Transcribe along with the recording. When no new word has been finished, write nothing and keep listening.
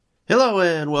Hello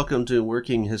and welcome to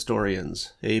Working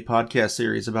Historians, a podcast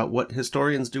series about what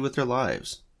historians do with their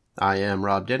lives. I am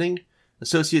Rob Denning,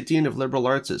 Associate Dean of Liberal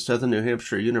Arts at Southern New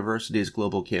Hampshire University's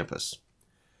Global Campus.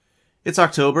 It's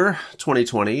October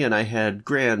 2020, and I had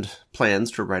grand plans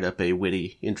to write up a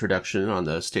witty introduction on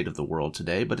the state of the world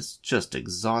today, but it's just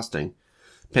exhausting.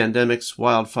 Pandemics,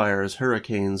 wildfires,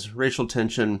 hurricanes, racial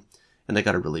tension, and I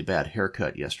got a really bad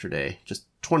haircut yesterday.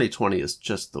 2020 is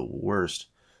just the worst.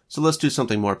 So let's do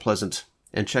something more pleasant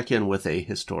and check in with a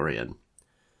historian.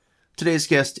 Today's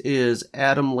guest is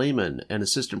Adam Lehman, an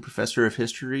assistant professor of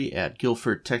history at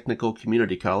Guilford Technical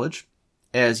Community College.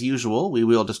 As usual, we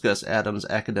will discuss Adam's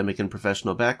academic and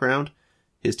professional background,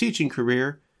 his teaching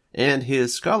career, and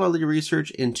his scholarly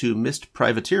research into missed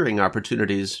privateering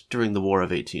opportunities during the War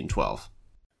of 1812.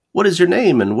 What is your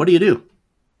name and what do you do?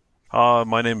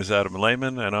 My name is Adam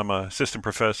Lehman, and I'm an assistant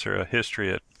professor of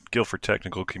history at Guilford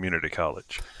Technical Community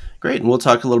College. Great, and we'll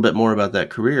talk a little bit more about that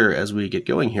career as we get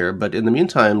going here. But in the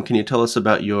meantime, can you tell us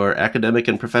about your academic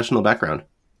and professional background?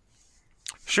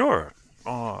 Sure.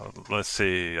 Let's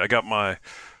see. I got my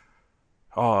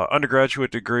undergraduate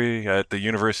degree at the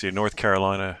University of North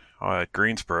Carolina at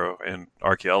Greensboro in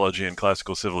archaeology and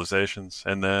classical civilizations.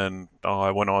 And then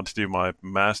I went on to do my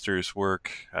master's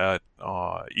work at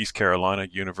East Carolina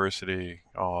University.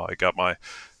 I got my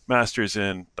master's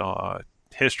in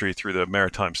history through the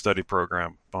Maritime Study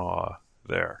Program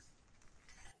there.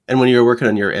 And when you were working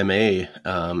on your MA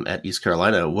at East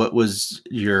Carolina, what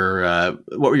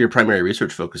were your primary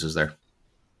research focuses there?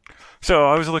 So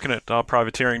I was looking at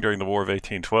privateering during the War of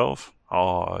 1812.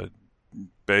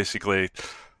 Basically,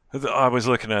 I was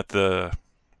looking at the.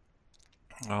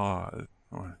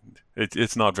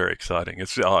 It's not very exciting.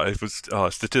 It was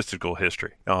statistical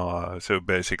history. So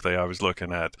basically, I was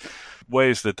looking at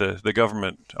ways that the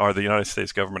government, or the United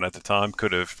States government at the time,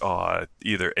 could have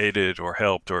either aided or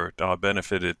helped or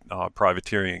benefited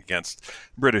privateering against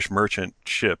British merchant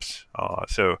ships.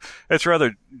 So it's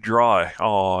rather dry.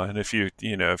 And if you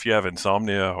have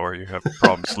insomnia or you have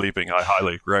problems sleeping, I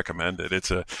highly recommend it.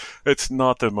 It's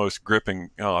not the most gripping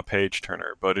page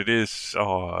turner, but it is.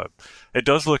 It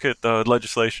does look at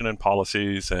legislation and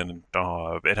policies, and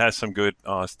it has some good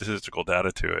statistical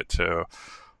data to it. So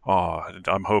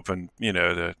I'm hoping,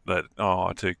 that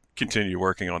to continue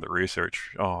working on the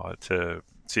research to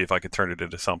see if I could turn it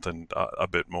into something a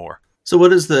bit more. So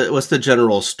what's the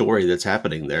general story that's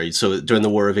happening there? So during the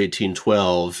War of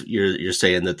 1812, you're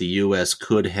saying that the U.S.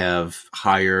 could have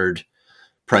hired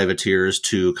privateers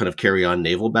to kind of carry on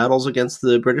naval battles against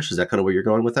the British? Is that kind of where you're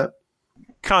going with that?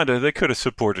 Kind of. They could have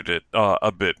supported it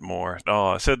a bit more. In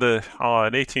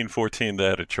 1814, they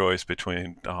had a choice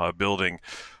between building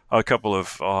a couple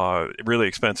of really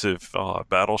expensive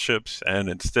battleships, and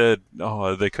instead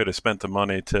they could have spent the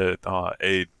money to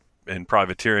aid in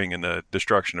privateering and the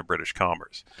destruction of British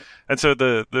commerce. And so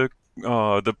the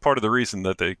part of the reason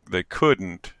that they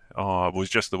couldn't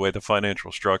was just the way the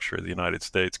financial structure of the United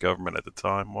States government at the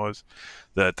time was,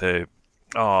 that they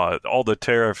all the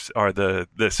tariffs are the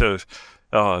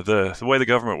way the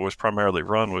government was primarily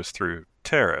run was through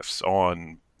tariffs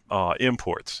on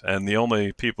imports, and the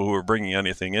only people who were bringing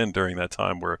anything in during that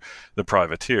time were the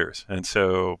privateers, and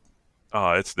so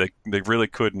they really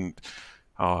couldn't.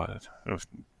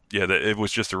 It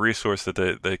was just a resource that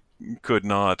they could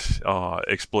not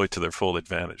exploit to their full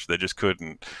advantage. They just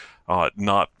couldn't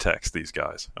not tax these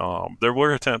guys. There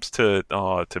were attempts to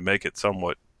make it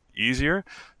somewhat easier,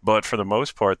 but for the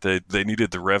most part, they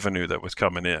needed the revenue that was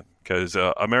coming in, because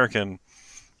American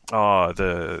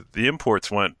the imports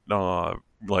went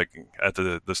like at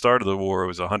the start of the war it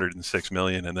was 106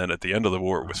 million, and then at the end of the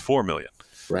war it was 4 million.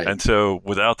 Right. And so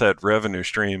without that revenue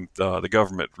stream, the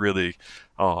government really,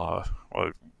 we're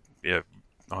going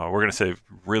to say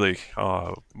really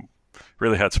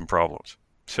had some problems.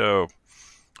 So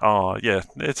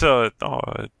it's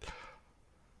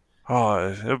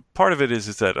part of it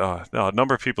is that a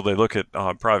number of people, they look at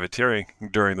privateering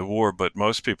during the war, but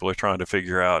most people are trying to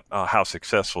figure out how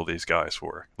successful these guys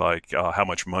were, like how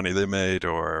much money they made,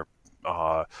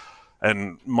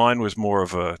 and mine was more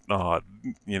of a,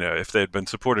 if they had been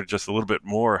supported just a little bit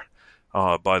more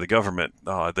by the government,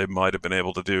 they might have been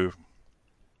able to do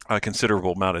a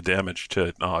considerable amount of damage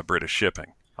to British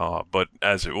shipping. But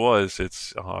as it was,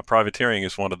 it's privateering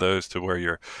is one of those to where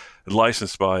you're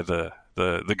licensed by the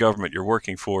government you're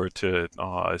working for to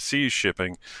seize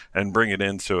shipping and bring it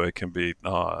in so it can be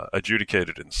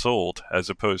adjudicated and sold, as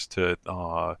opposed to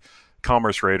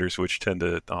commerce raiders, which tend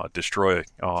to destroy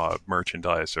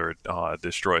merchandise or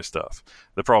destroy stuff.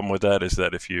 The problem with that is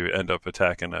that if you end up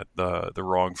attacking the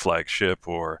wrong flag ship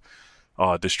or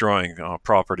destroying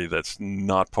property that's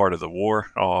not part of the war,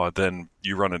 then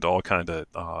you run into all kind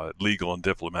of legal and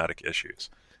diplomatic issues.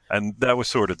 And that was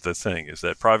sort of the thing, is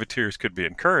that privateers could be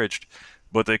encouraged,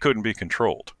 but they couldn't be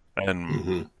controlled and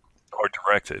Mm-hmm. or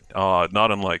directed,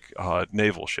 not unlike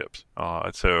naval ships.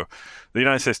 So the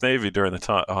United States Navy during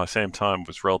the same time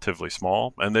was relatively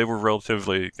small, and they were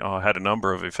relatively had a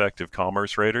number of effective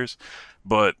commerce raiders,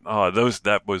 but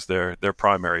that was their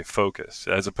primary focus,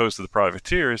 as opposed to the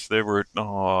privateers. They were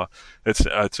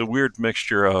it's a weird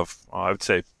mixture of I would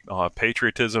say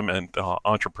patriotism and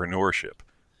entrepreneurship.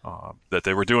 That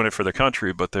they were doing it for the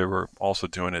country, but they were also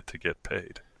doing it to get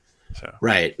paid. So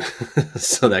Right.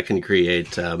 So that can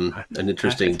create an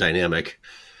interesting dynamic.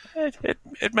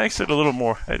 it makes it a little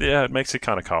more, yeah, it makes it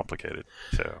kind of complicated.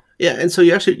 So Yeah, and so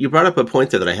you brought up a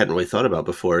point there that I hadn't really thought about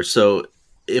before. So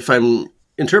if I'm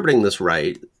interpreting this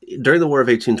right, during the War of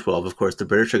 1812, of course, the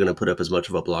British are going to put up as much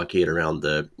of a blockade around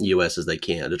the U.S. as they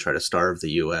can to try to starve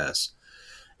the U.S.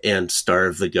 and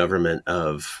starve the government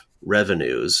of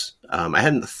revenues. I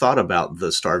hadn't thought about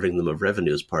the starving them of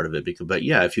revenues part of it, but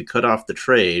yeah, if you cut off the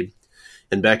trade,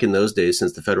 and back in those days,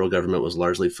 since the federal government was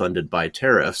largely funded by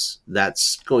tariffs,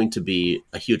 that's going to be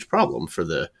a huge problem for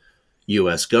the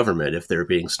U.S. government if they're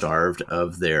being starved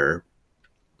of their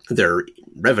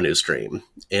revenue stream.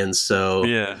 And so,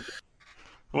 yeah,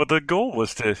 well, the goal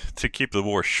was to keep the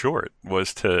war short.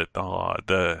 Was to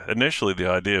the initially the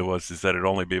idea was is that it'd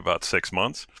only be about 6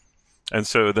 months, and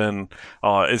so then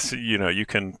it's you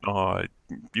can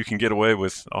get away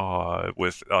with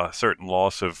certain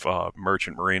loss of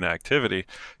merchant marine activity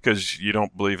because you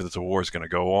don't believe that the war is going to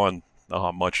go on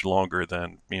much longer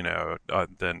than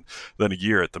than a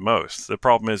year at the most. The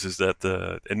problem is that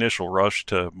the initial rush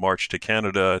to march to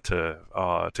Canada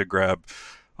to grab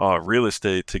real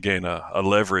estate to gain a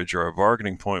leverage or a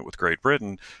bargaining point with Great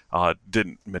Britain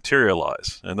didn't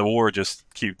materialize, and the war just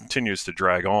continues to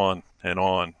drag on and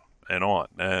on and on.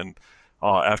 And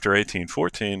after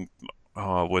 1814,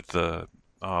 with the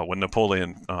when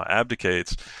Napoleon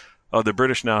abdicates, the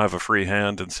British now have a free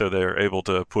hand, and so they're able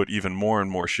to put even more and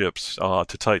more ships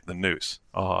to tighten the noose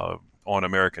on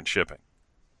American shipping.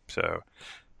 So,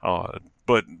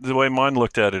 but the way mine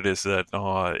looked at it is that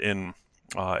in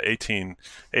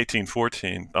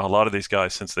 1814, a lot of these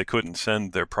guys, since they couldn't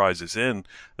send their prizes in,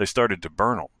 they started to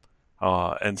burn them.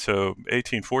 And so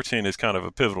 1814 is kind of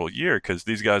a pivotal year because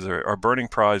these guys are burning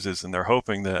prizes and they're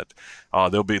hoping that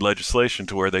there'll be legislation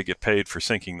to where they get paid for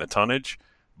sinking the tonnage,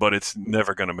 but it's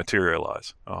never going to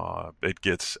materialize. It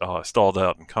gets stalled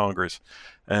out in Congress,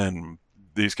 and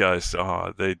these guys,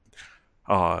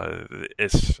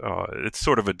 it's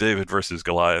sort of a David versus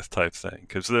Goliath type thing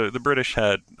because the British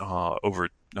had over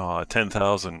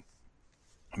 10,000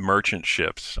 merchant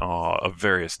ships of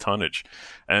various tonnage,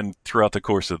 and throughout the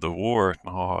course of the war,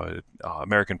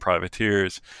 American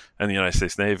privateers and the United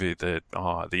States Navy, that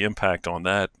the impact on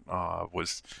that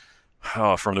was.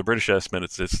 From the British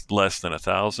estimate, it's less than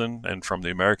 1,000, and from the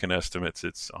American estimates,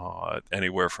 it's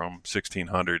anywhere from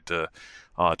 1,600 to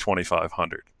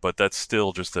 2,500. But that's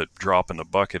still just a drop in the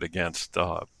bucket against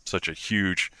such a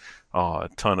huge a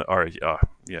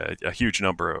huge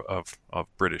number of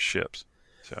British ships.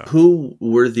 So. who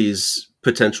were these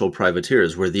potential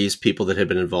privateers? Were these people that had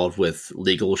been involved with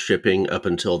legal shipping up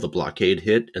until the blockade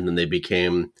hit, and then they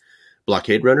became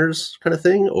blockade runners, kind of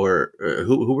thing, or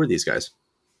who were these guys?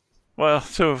 Well,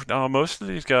 so most of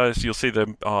these guys, you'll see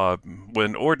them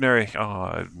when ordinary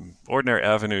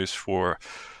avenues for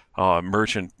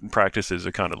merchant practices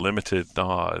are kind of limited.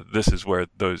 This is where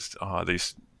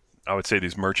these I would say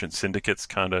these merchant syndicates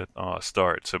kind of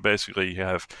start. So basically, you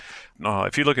have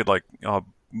if you look at like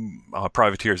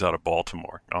privateers out of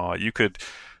Baltimore, you could.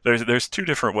 There's two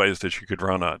different ways that you could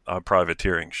run a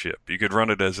privateering ship. You could run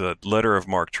it as a letter of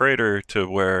marque trader, to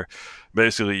where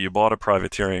basically you bought a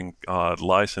privateering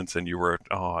license, and you were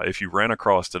if you ran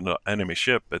across an enemy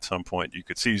ship at some point, you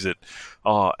could seize it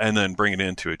and then bring it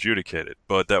in to adjudicate it.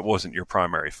 But that wasn't your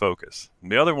primary focus.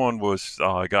 And the other one was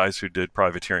guys who did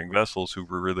privateering vessels, who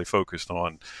were really focused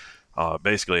on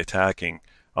basically attacking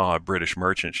British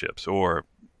merchant ships, or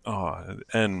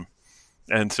and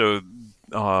so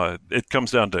it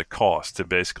comes down to cost, to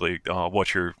basically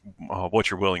what you're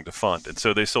willing to fund. And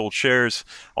so they sold shares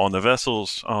on the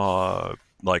vessels,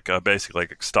 basically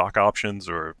like stock options,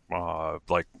 or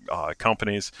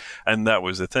companies. And that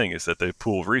was the thing, is that they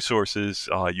pool resources,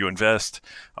 you invest,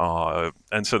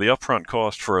 and so the upfront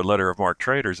cost for a letter of marque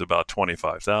trader is about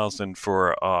 $25,000.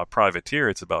 For a privateer,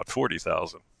 it's about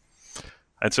 $40,000.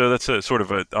 And so that's a sort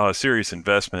of a serious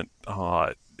investment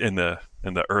in the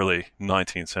early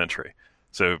 19th century.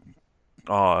 So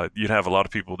you'd have a lot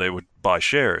of people, they would buy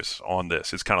shares on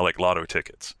this. It's kind of like lotto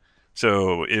tickets.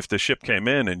 So if the ship came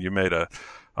in and you made a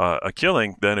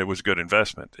killing, then it was a good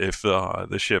investment. If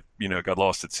the ship, got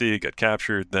lost at sea, got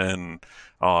captured, then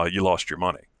you lost your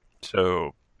money.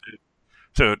 So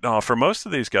for most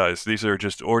of these guys, these are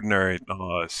just ordinary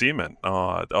seamen.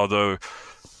 Although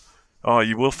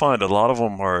you will find a lot of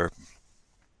them are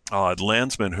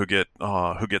landsmen who get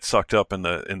sucked up in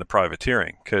the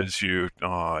privateering, because you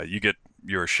get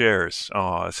your shares.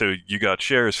 So you got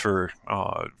shares for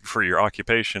your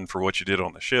occupation, for what you did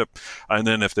on the ship, and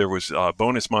then if there was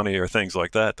bonus money or things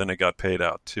like that, then it got paid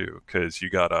out too, because you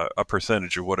got a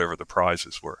percentage of whatever the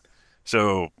prizes were.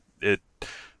 So it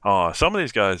some of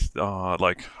these guys,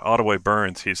 like Ottaway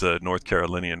Burns, he's a North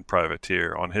Carolinian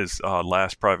privateer. On his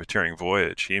last privateering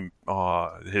voyage, he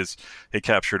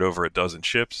captured over a dozen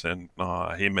ships, and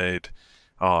he made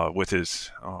with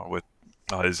his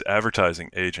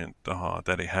advertising agent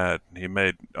that he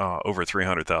made over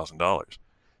 $300,000.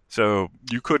 So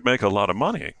you could make a lot of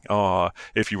money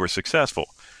if you were successful.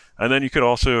 And then you could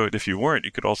also, if you weren't,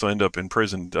 you could also end up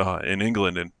imprisoned in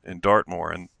England in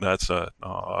Dartmoor, and that's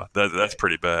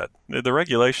pretty bad. The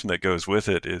regulation that goes with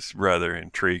it is rather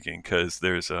intriguing, because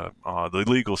there's the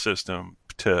legal system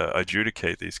to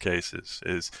adjudicate these cases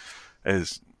is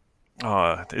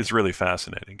really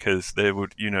fascinating, because they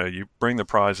would, you bring the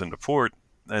prize into port,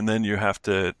 and then you have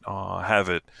to have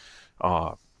it.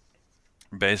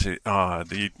 Basically,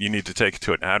 you need to take it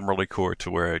to an admiralty court to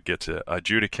where it gets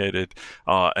adjudicated,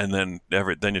 and then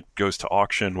it goes to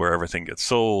auction where everything gets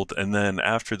sold, and then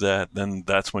after that, then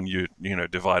that's when you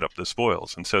divide up the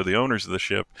spoils. And so the owners of the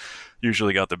ship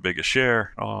usually got the biggest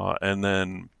share, and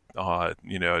then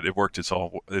it worked its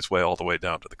way all the way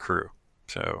down to the crew.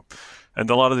 So, and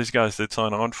a lot of these guys did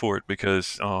sign on for it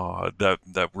because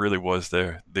that really was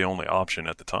the only option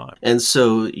at the time. And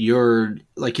so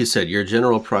like you said, your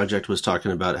general project was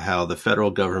talking about how the federal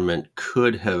government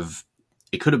could have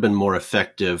been more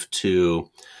effective to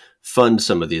fund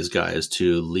some of these guys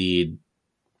to lead,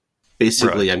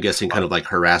 basically, right. I'm guessing kind of like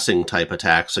harassing type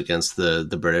attacks against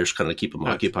the British, kind of keep them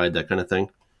occupied, that kind of thing.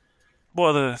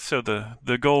 Well,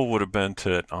 the goal would have been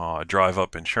to drive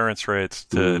up insurance rates,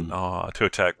 to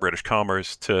attack British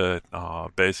commerce, to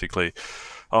basically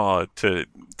to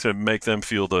make them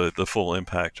feel the full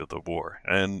impact of the war.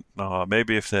 And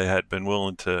maybe if they had been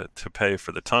willing to pay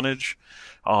for the tonnage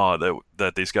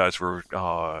that these guys were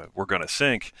going to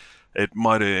sink, it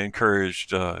might have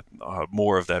encouraged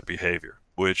more of that behavior,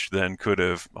 which then could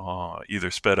have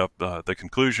either sped up the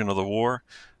conclusion of the war,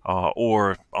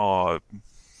 or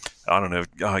I don't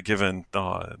know, given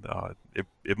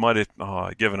it might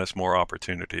have given us more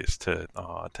opportunities to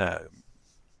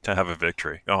have a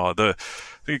victory.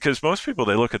 Because most people,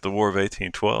 they look at the War of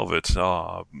 1812. It's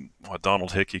what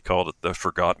Donald Hickey called it the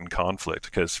forgotten conflict,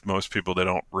 because most people, they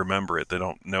don't remember it, they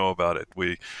don't know about it.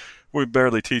 We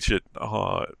barely teach it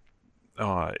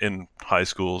in high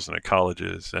schools and at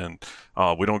colleges, and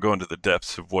we don't go into the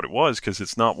depths of what it was, because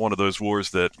it's not one of those wars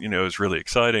that is really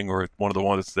exciting, or one of the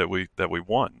ones that we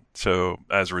won. So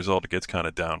as a result, it gets kind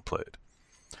of downplayed.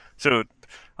 So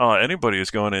anybody who's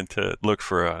going in to look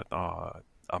for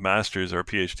a master's or a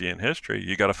PhD in history,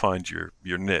 you got to find your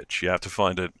niche. You have to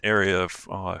find an area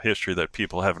of history that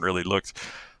people haven't really looked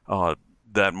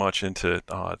that much into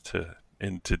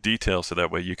detail, so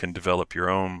that way you can develop your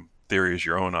own theories,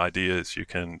 your own ideas. You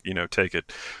can take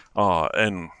it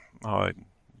and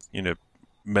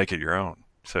make it your own.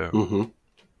 So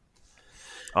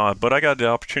but I got the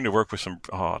opportunity to work with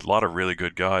a lot of really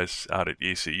good guys out at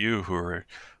ECU who are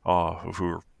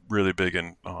really big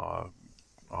in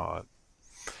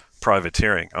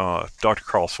privateering. Dr.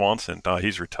 Carl Swanson,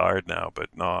 he's retired now, but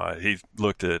he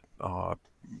looked at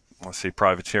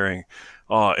privateering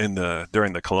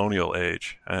during the colonial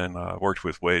age, and worked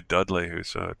with Wade Dudley,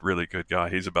 who's a really good guy.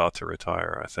 He's about to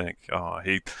retire, I think.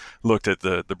 He looked at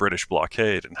the British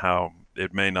blockade and how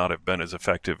it may not have been as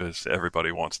effective as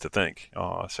everybody wants to think.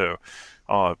 And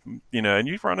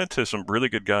you run into some really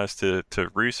good guys to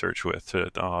research with, to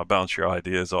bounce your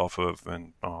ideas off of,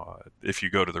 and if you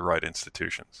go to the right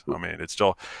institutions. I mean,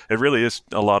 it really is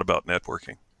a lot about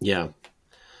networking. Yeah.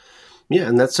 Yeah,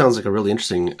 and that sounds like a really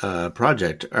interesting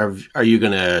project. Are you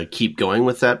going to keep going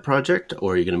with that project,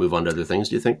 or are you going to move on to other things,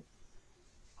 do you think?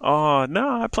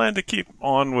 No, I plan to keep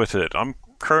on with it. I'm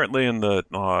currently in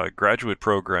the graduate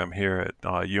program here at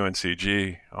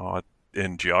UNCG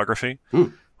in geography.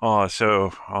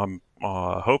 So I'm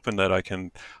hoping that I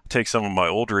can take some of my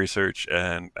old research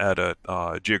and add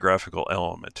a geographical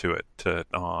element to it, to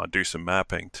do some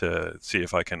mapping, to see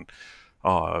if I can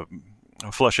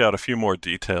flesh out a few more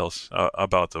details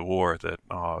about the war that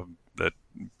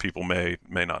people may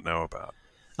not know about.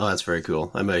 Oh, that's very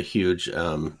cool. I'm a huge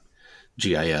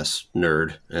GIS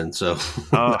nerd, and so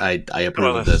Uh, I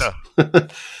approve well, of this.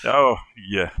 oh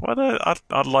yeah. Well,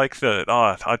 I like that.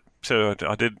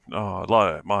 I did a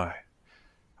lot of my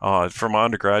for my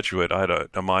undergraduate. I had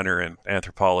a minor in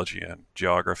anthropology and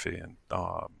geography, and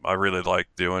I really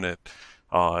liked doing it.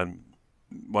 And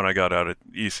when I got out at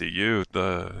ECU,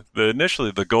 the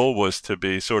initially the goal was to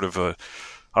be sort of a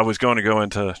I was going to go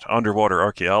into underwater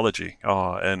archaeology,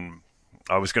 and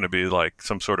I was going to be like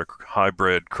some sort of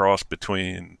hybrid cross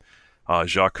between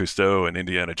Jacques Cousteau and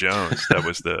Indiana Jones. That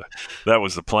was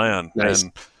the plan, Nice.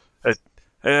 and it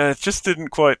it just didn't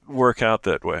quite work out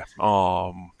that way.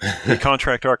 The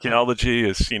contract archaeology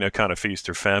is kind of feast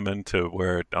or famine, to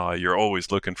where you're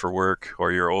always looking for work,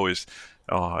 or you're always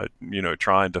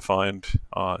trying to find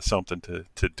something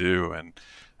to do, and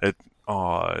it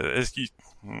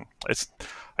it's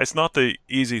it's not the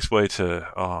easiest way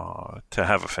to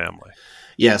have a family.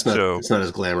 Yeah, So it's not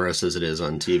as glamorous as it is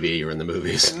on TV or in the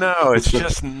movies. no, it's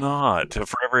just not.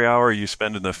 For every hour you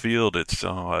spend in the field, it's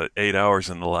 8 hours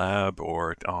in the lab,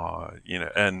 or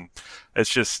and it's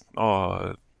just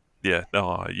yeah,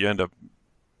 you end up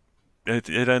it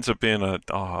ends up being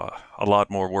a lot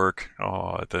more work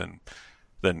than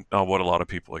what a lot of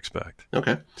people expect.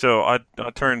 Okay. So I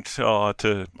turned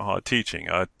to teaching.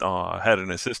 I had an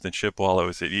assistantship while I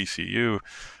was at ECU,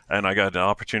 and I got an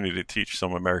opportunity to teach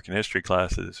some American history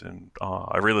classes, and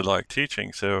I really liked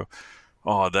teaching. So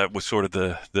that was sort of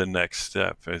the next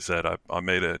step, is that I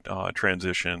made a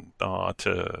transition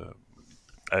to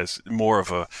as more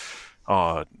of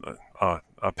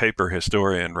a paper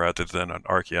historian rather than an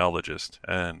archaeologist,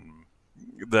 and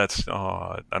that's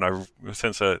and I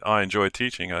since I enjoy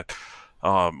teaching,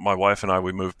 my wife and I,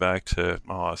 we moved back to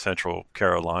Central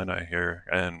Carolina here,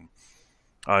 and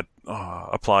I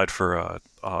applied for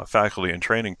a faculty and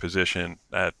training position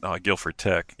at Guilford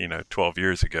Tech, 12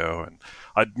 years ago, and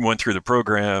I went through the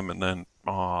program, and then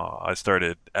I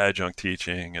started adjunct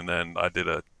teaching, and then I did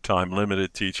a time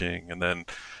limited teaching, and then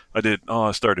I did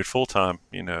started full time,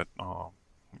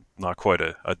 not quite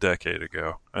a decade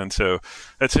ago. And so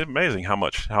it's amazing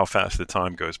how fast the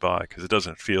time goes by, because it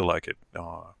doesn't feel like it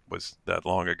was that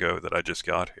long ago that I just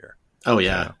got here. Oh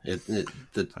yeah, So,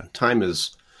 the time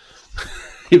is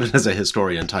even as a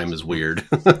historian, time is weird.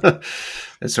 I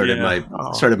yeah. started my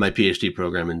PhD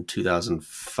program in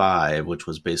 2005, which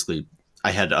was basically I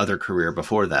had other career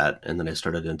before that, and then I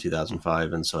started in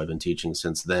 2005, and so I've been teaching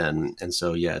since then. And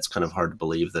so yeah, it's kind of hard to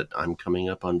believe that I'm coming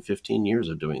up on 15 years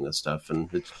of doing this stuff, and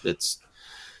it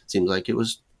seems like it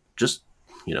was just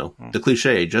the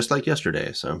cliche, just like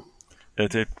yesterday. So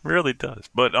It really does,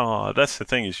 but that's the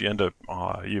thing, is you end up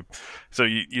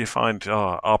you find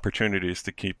opportunities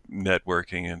to keep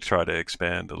networking and try to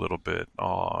expand a little bit.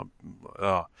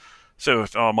 So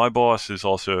my boss is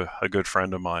also a good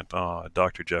friend of mine,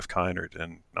 Dr. Jeff Kynard,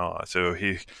 and so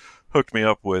he hooked me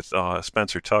up with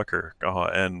Spencer Tucker,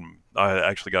 and I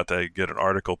actually got to get an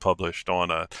article published on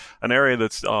an area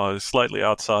that's slightly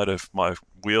outside of my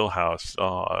wheelhouse,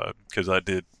 because I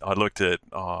looked at.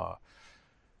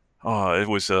 It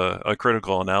was a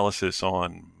critical analysis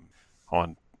on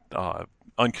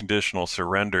unconditional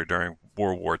surrender during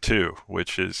World War II,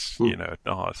 which is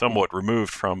somewhat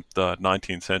removed from the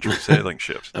 19th century sailing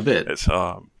ships. a bit. It's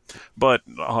but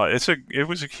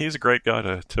he's a great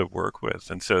guy to work with,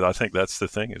 and so I think that's the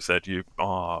thing, is that you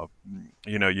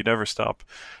never stop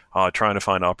trying to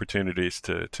find opportunities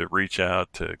to reach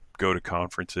out, to go to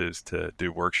conferences, to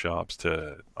do workshops,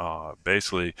 to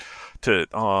basically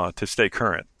to stay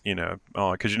current,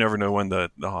 because you never know when the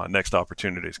next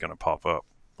opportunity is going to pop up,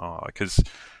 because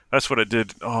that's what I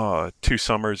did 2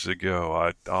 summers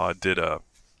ago. I did a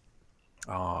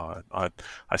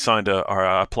I signed or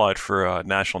I applied for a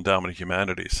National Endowment of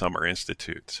Humanities Summer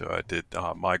Institute. So I did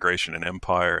Migration and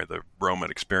Empire, the Roman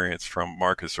experience from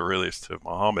Marcus Aurelius to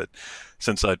Muhammad,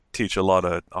 since I teach a lot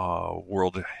of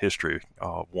world history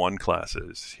 1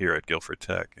 classes here at Guilford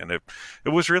Tech. And it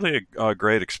was really a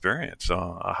great experience.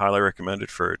 I highly recommend it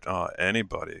for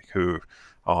anybody who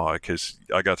because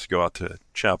I got to go out to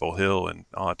Chapel Hill and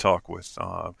talk with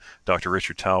Dr.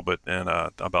 Richard Talbot and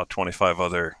about 25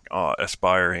 other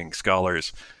aspiring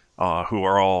scholars who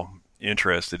are all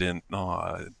interested in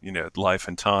life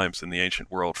and times in the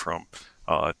ancient world from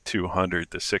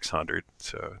 200 to 600.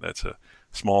 So that's a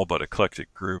small but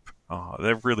eclectic group.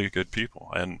 They're really good people,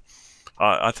 and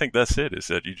I think that's it. Is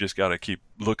that you just got to keep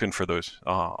looking for those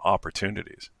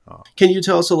opportunities. Can you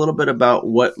tell us a little bit about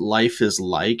what life is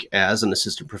like as an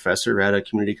assistant professor at a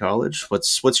community college?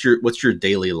 What's your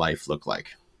daily life look like?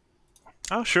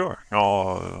 Oh, sure.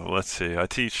 Let's see. I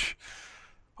teach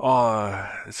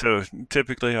So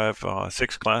typically I have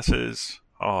 6 classes.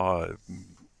 I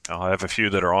have a few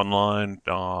that are online.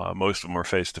 Most of them are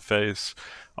face to face.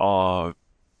 I'm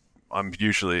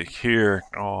usually here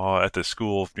at the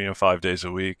school, 5 days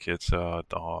a week. It's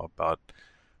about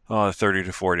 30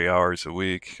 to 40 hours a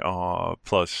week,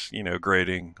 plus,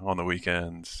 grading on the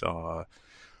weekends,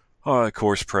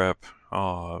 course prep.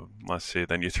 Let's see,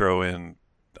 then you throw in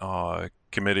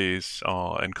committees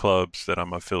and clubs that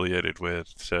I'm affiliated with.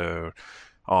 So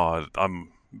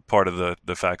I'm part of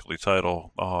the faculty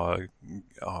title.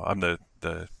 I'm the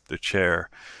chair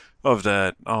of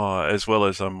that, as well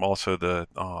as I'm also the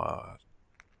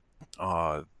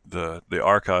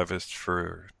archivist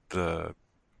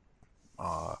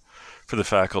uh, for the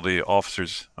faculty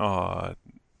officers,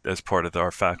 as part of our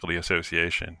faculty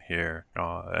association here.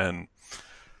 And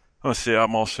let's see,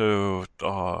 I'm also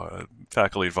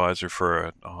faculty advisor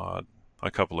for a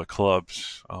couple of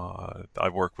clubs. I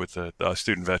work with the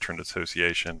Student Veteran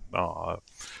Association,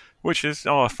 which is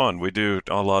fun. We do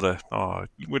a lot of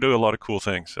cool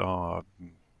things.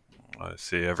 Let's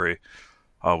see,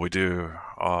 we do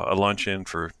a luncheon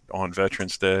on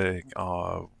Veterans Day.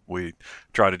 We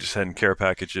try to just send care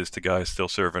packages to guys still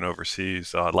serving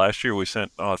overseas. Last year, we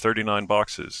sent 39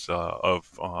 boxes of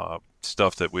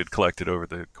stuff that we'd collected over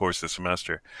the course of the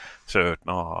semester. So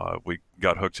we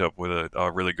got hooked up with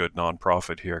a really good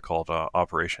nonprofit here called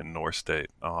Operation North State.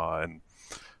 Hey,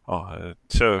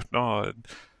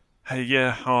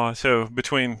 yeah. So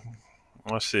between,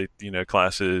 let's see,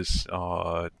 classes,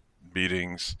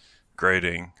 meetings,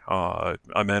 grading, I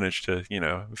managed to,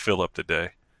 fill up the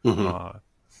day. Mm-hmm.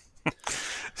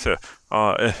 So,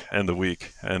 and the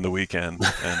week and the weekend,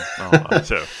 and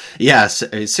so Yes,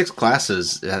 6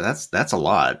 classes. Yeah, that's a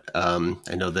lot. I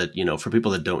know that for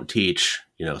people that don't teach,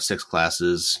 6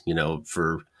 classes,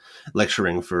 for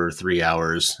lecturing for 3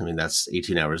 hours. I mean, that's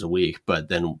 18 hours a week. But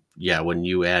then, yeah, when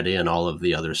you add in all of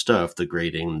the other stuff, the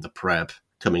grading, the prep,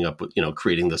 coming up with,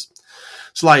 creating this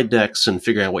slide decks and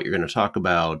figuring out what you're going to talk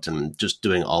about, and just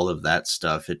doing all of that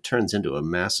stuff, it turns into a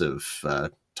massive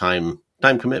time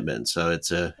commitment. So it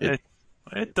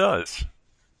does,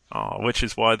 which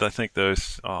is why I think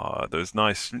those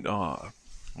nice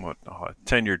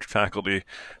tenured faculty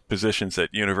positions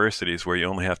at universities where you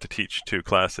only have to teach 2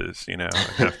 classes, and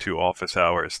have 2 office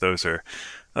hours. Those are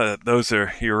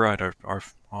you're right,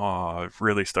 are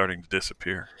really starting to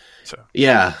disappear. So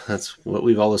yeah, that's what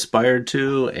we've all aspired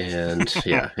to, and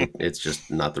yeah, it's just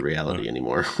not the reality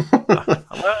anymore.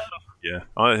 yeah,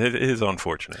 it is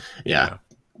unfortunate. Yeah.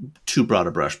 Too broad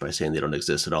a brush by saying they don't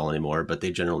exist at all anymore, but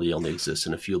they generally only exist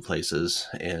in a few places,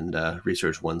 and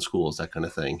research one schools, that kind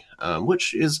of thing.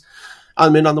 Which is, I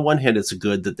mean, on the one hand, it's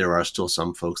good that there are still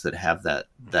some folks that have that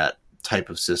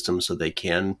type of system, so they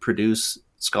can produce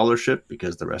scholarship,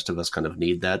 because the rest of us kind of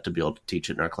need that to be able to teach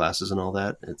it in our classes and all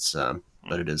that. It's,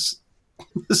 but it is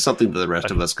something that the rest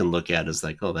of us can look at as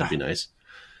like, oh, that'd be nice.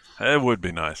 It would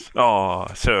be nice. Oh,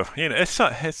 so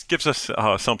it gives us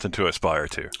something to aspire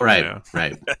to. Right,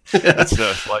 right.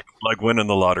 It's like winning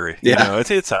the lottery. Yeah,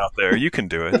 it's out there. You can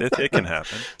do it. It can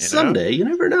happen. Someday, you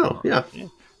never know. Yeah.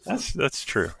 That's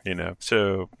true.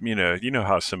 So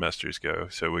how semesters go.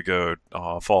 So we go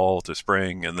fall to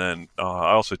spring, and then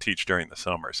I also teach during the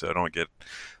summer, so I don't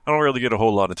really get a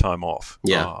whole lot of time off.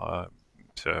 Yeah.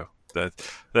 So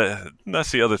that's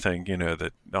the other thing.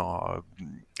 That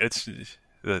it's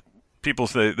that people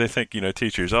they think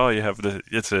teachers, you have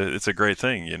it's a great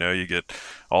thing, you get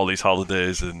all these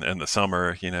holidays and the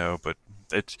summer, but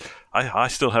I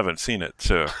still haven't seen it,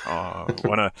 so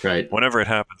right. whenever it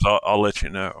happens, I'll let you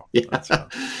know. Yeah.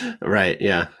 Right,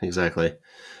 yeah, exactly.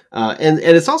 And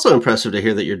it's also impressive to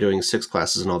hear that you're doing 6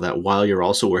 classes and all that while you're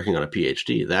also working on a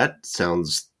PhD. That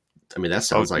sounds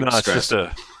like stress.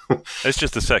 It's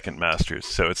just a second master's,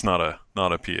 so it's not a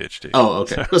PhD. Oh,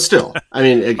 okay. But still, I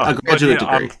mean, a graduate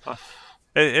degree.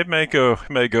 It may go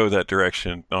that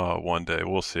direction one day.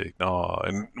 We'll see.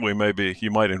 And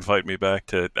you might invite me back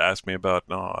to ask me about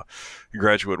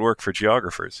graduate work for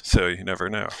geographers. So you never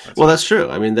know. That's true.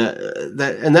 I mean,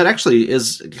 that actually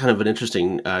is kind of an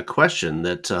interesting question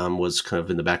that was kind of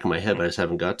in the back of my head, but I just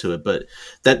haven't got to it. But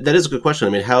that is a good question.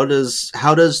 I mean, how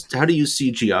do you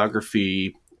see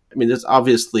geography? I mean, there's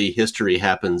obviously history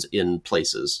happens in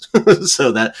places.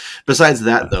 So that, besides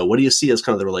that, though, what do you see as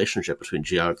kind of the relationship between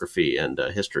geography and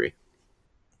history?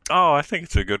 Oh, I think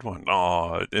it's a good one.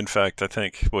 In fact, I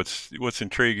think what's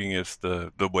intriguing is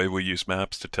the way we use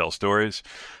maps to tell stories,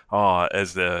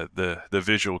 as the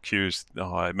visual cues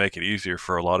make it easier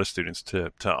for a lot of students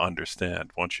to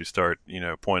understand. Once you start,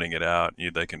 pointing it out,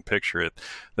 they can picture it.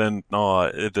 Then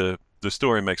the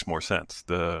story makes more sense.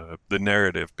 The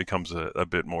narrative becomes a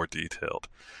bit more detailed,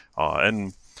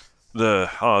 and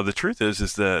the truth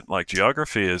is that like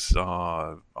geography is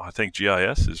I think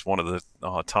GIS is one of the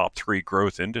top three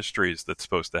growth industries that's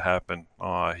supposed to happen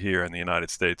here in the United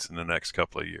States in the next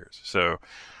couple of years. So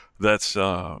that's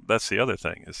the other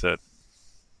thing is that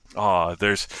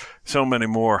there's so many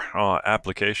more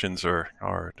applications or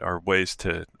ways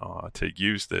to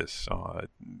use this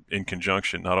in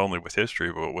conjunction not only with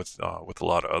history but with a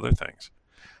lot of other things.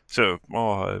 So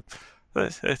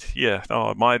yeah,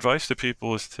 my advice to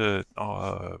people is to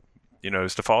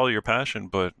is to follow your passion,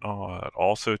 but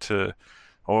also to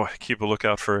keep a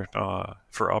lookout for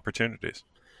opportunities.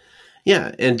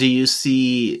 Yeah, and do you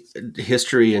see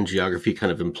history and geography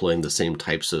kind of employing the same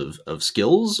types of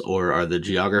skills, or are the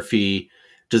geography,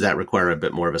 does that require a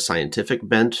bit more of a scientific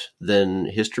bent than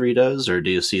history does, or do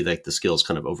you see like the skills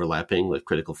kind of overlapping, like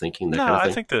critical thinking, that No, kind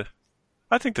of thing?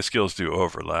 I think the skills do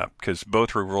overlap because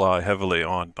both rely heavily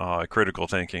on critical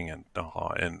thinking and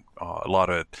a lot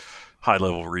of high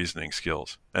level reasoning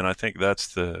skills. And I think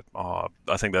that's where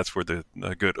the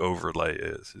good overlay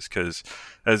is because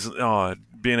as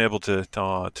being able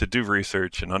to do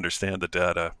research and understand the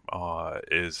data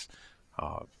is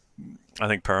I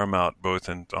think paramount both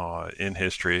in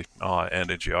history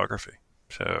and in geography.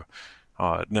 So.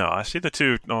 No, I see the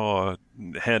two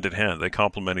hand in hand. They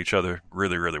complement each other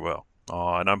really, really well.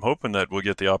 And I'm hoping that we'll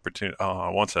get the opportunity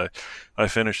once I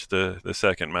finish the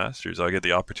second master's. I'll get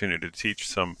the opportunity to teach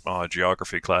some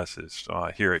geography classes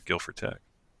here at Guilford Tech.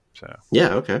 So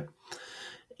Yeah, okay.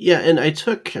 Yeah, and I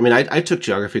took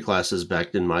geography classes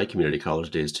back in my community college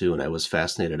days too, and I was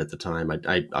fascinated at the time.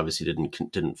 I obviously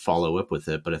didn't follow up with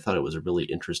it, but I thought it was a really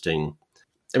interesting.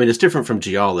 I mean, it's different from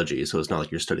geology, so it's not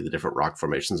like you're studying the different rock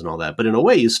formations and all that. But in a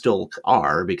way, you still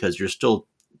are because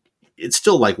it's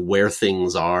still like where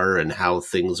things are and how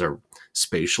things are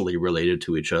spatially related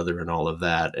to each other and all of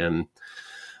that. And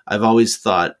I've always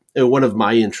thought one of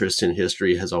my interests in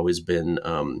history has always been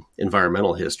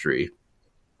environmental history,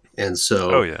 and oh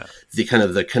so yeah,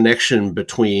 the connection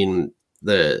between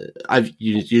I've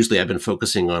been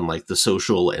focusing on like the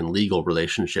social and legal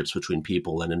relationships between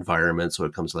people and environment. So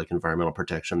it comes to like environmental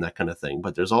protection, that kind of thing.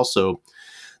 But there's also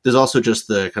just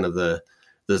the kind of the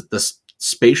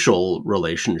spatial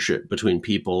relationship between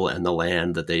people and the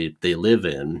land that they live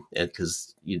in. And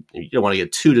because you don't want to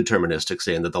get too deterministic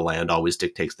saying that the land always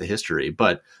dictates the history,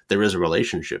 but there is a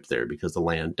relationship there because the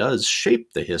land does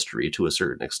shape the history to a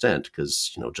certain extent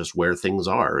because, just where things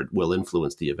are, it will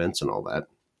influence the events and all that.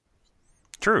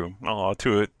 true.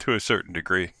 To a certain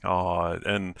degree,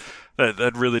 and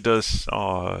that really does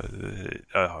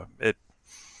it.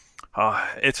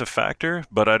 It's a factor,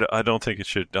 but I don't think it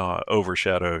should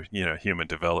overshadow human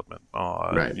development.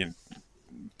 Right.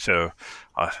 So,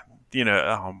 uh,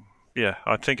 yeah,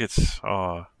 I think it's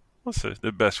what's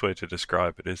the best way to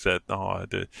describe it is that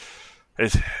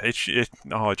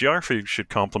geography should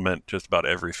complement just about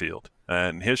every field,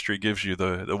 and history gives you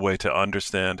the way to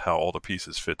understand how all the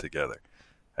pieces fit together.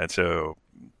 And so,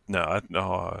 no,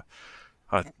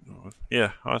 I,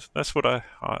 yeah, that's what I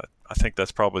think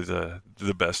that's probably the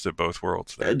best of both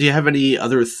worlds there. Do you have any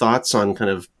other thoughts on kind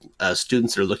of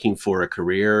students that are looking for a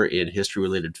career in history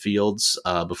related fields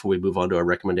before we move on to our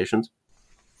recommendations?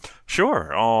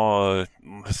 Sure.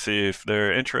 Let's see if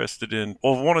they're interested in.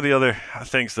 Well, one of the other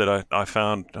things that I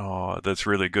found that's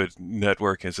really good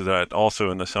networking is that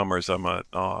also in the summers I'm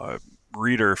a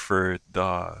reader for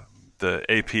the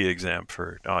AP exam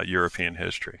for European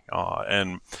history,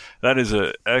 and that is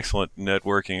an excellent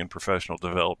networking and professional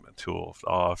development tool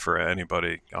for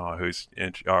anybody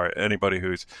or anybody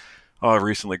who's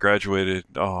recently graduated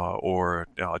or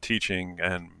teaching,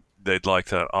 and they'd like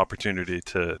that opportunity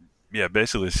to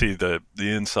basically see the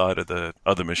inside of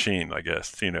the machine, I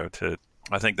guess, to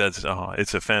I think that's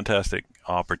it's a fantastic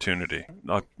opportunity.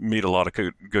 I meet a lot of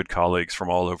good colleagues from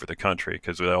all over the country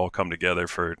because they all come together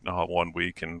for 1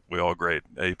 week and we all grade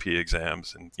AP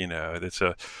exams, and it's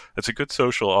a good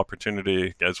social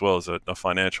opportunity as well as a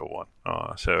financial one.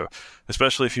 So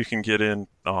especially if you can get in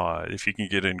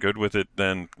good with it,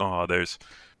 then there's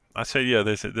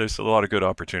a lot of good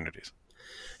opportunities.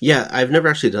 Yeah, I've never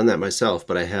actually done that myself,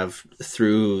 but I have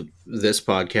through this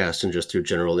podcast and just through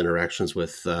general interactions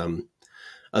with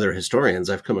other historians.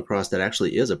 I've come across that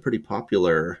actually is a pretty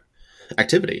popular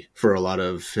activity for a lot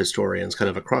of historians kind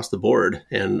of across the board.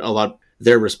 And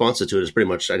their responses to it is pretty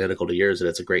much identical to yours, that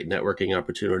it's a great networking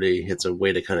opportunity. It's a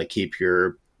way to kind of keep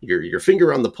your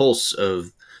finger on the pulse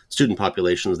of student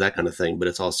populations, that kind of thing. But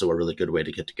it's also a really good way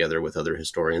to get together with other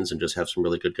historians and just have some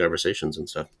really good conversations and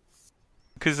stuff.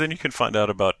 because then you can find out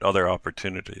about other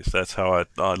opportunities. That's how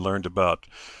I learned about,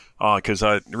 because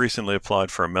I recently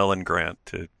applied for a Mellon grant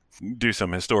to do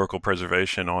some historical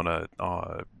preservation on a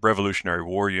Revolutionary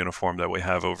War uniform that we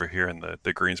have over here in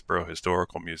the Greensboro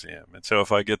Historical Museum. And so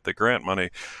if I get the grant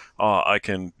money, I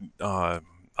can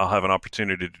I'll have an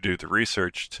opportunity to do the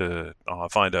research to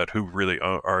find out who really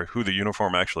or who the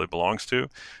uniform actually belongs to.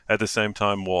 At the same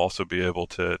time, we'll also be able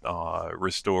to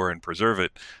restore and preserve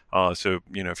it, so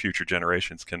future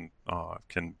generations can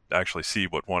actually see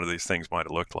what one of these things might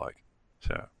have looked like.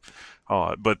 So.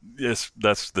 But yes,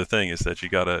 that's the thing, is that you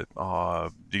gotta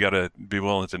be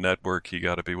willing to network. You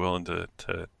gotta be willing to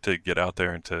get out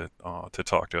there and to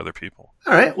talk to other people.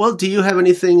 All right. Well, do you have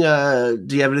anything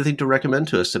to recommend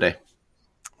to us today?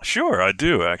 Sure, I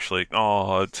do actually.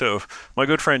 So my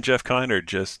good friend Jeff Kiner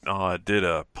just did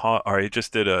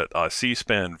a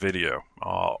C-SPAN video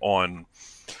on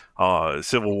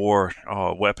Civil War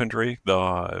weaponry.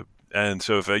 And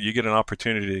so if you get an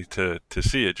opportunity to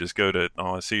see it, just go to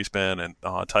C-SPAN and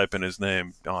type in his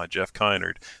name, Jeff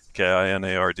Kynard,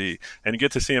 Kinard, and you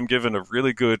get to see him giving a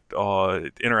really good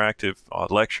interactive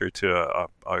lecture to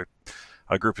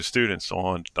a group of students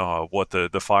on what the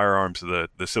firearms of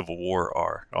the Civil War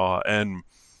are, and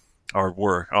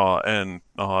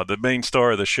the main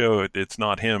star of the show, it's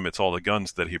not him, it's all the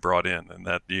guns that he brought in, and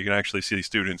that you can actually see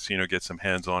students get some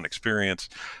hands-on experience.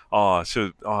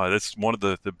 So that's one of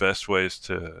the best ways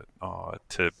to I'm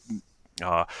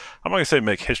not going to say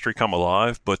make history come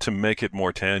alive, but to make it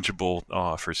more tangible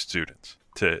for students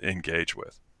to engage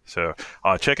with. So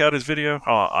check out his video.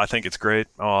 I think it's great.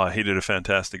 He did a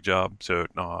fantastic job. So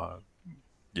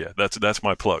yeah, that's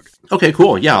my plug. Okay,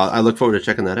 cool. Yeah, I look forward to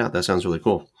checking that out. That sounds really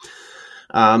cool.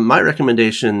 My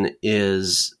recommendation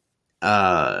is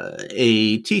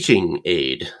a teaching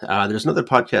aid. There's another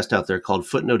podcast out there called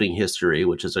Footnoting History,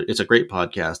 which is it's a great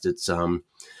podcast. It's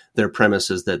their premise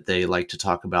is that they like to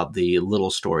talk about the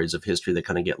little stories of history that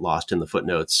kind of get lost in the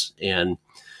footnotes. And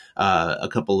a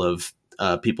couple of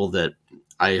people that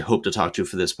I hope to talk to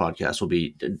for this podcast will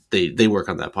be they work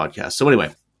on that podcast. So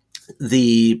anyway,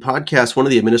 the podcast, one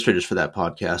of the administrators for that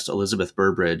podcast, Elizabeth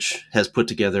Burbridge, has put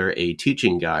together a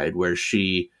teaching guide where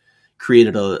she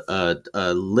created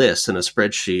a list and a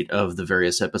spreadsheet of the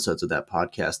various episodes of that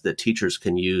podcast that teachers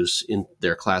can use in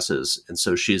their classes. And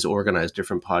so she's organized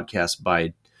different podcasts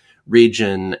by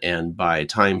region and by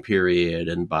time period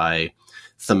and by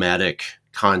thematic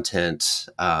content,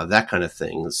 that kind of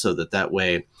thing, so that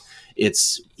way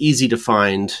it's easy to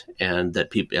find, and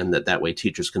that way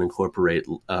teachers can incorporate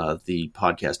the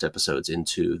podcast episodes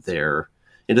into their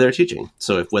teaching.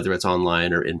 So whether it's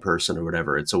online or in person or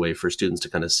whatever, it's a way for students to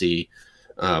kind of see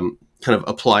kind of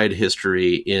applied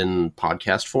history in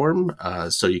podcast form.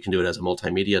 So you can do it as a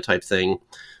multimedia type thing,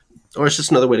 or it's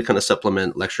just another way to kind of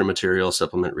supplement lecture material,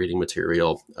 supplement reading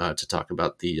material to talk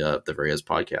about the various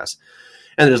podcasts.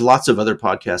 And there's lots of other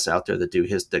podcasts out there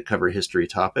that cover history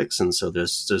topics, and so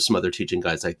there's some other teaching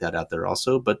guides like that out there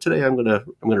also. But today I'm gonna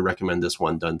recommend this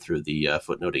one done through the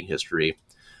Footnoting History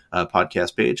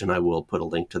podcast page, and I will put a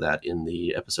link to that in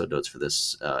the episode notes for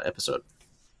this episode.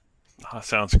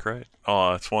 Sounds great.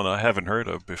 It's one I haven't heard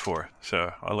of before,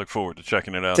 so I look forward to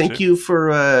checking it out. Thank you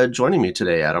for joining me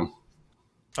today, Adam.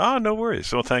 No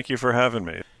worries. Well, thank you for having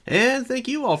me. And thank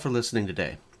you all for listening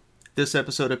today. This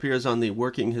episode appears on the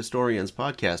Working Historians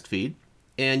podcast feed,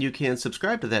 and you can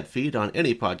subscribe to that feed on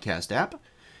any podcast app,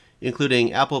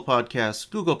 including Apple Podcasts,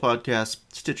 Google Podcasts,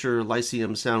 Stitcher,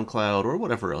 Lyceum, SoundCloud, or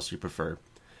whatever else you prefer.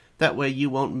 That way you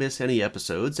won't miss any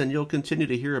episodes, and you'll continue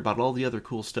to hear about all the other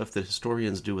cool stuff that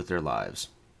historians do with their lives.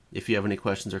 If you have any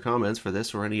questions or comments for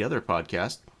this or any other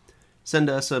podcast, send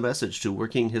us a message to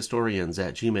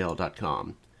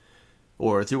workinghistorians@gmail.com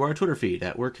or through our Twitter feed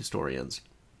 @workhistorians.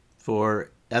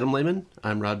 For Adam Lehman,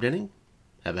 I'm Rob Denning.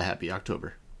 Have a happy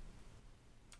October.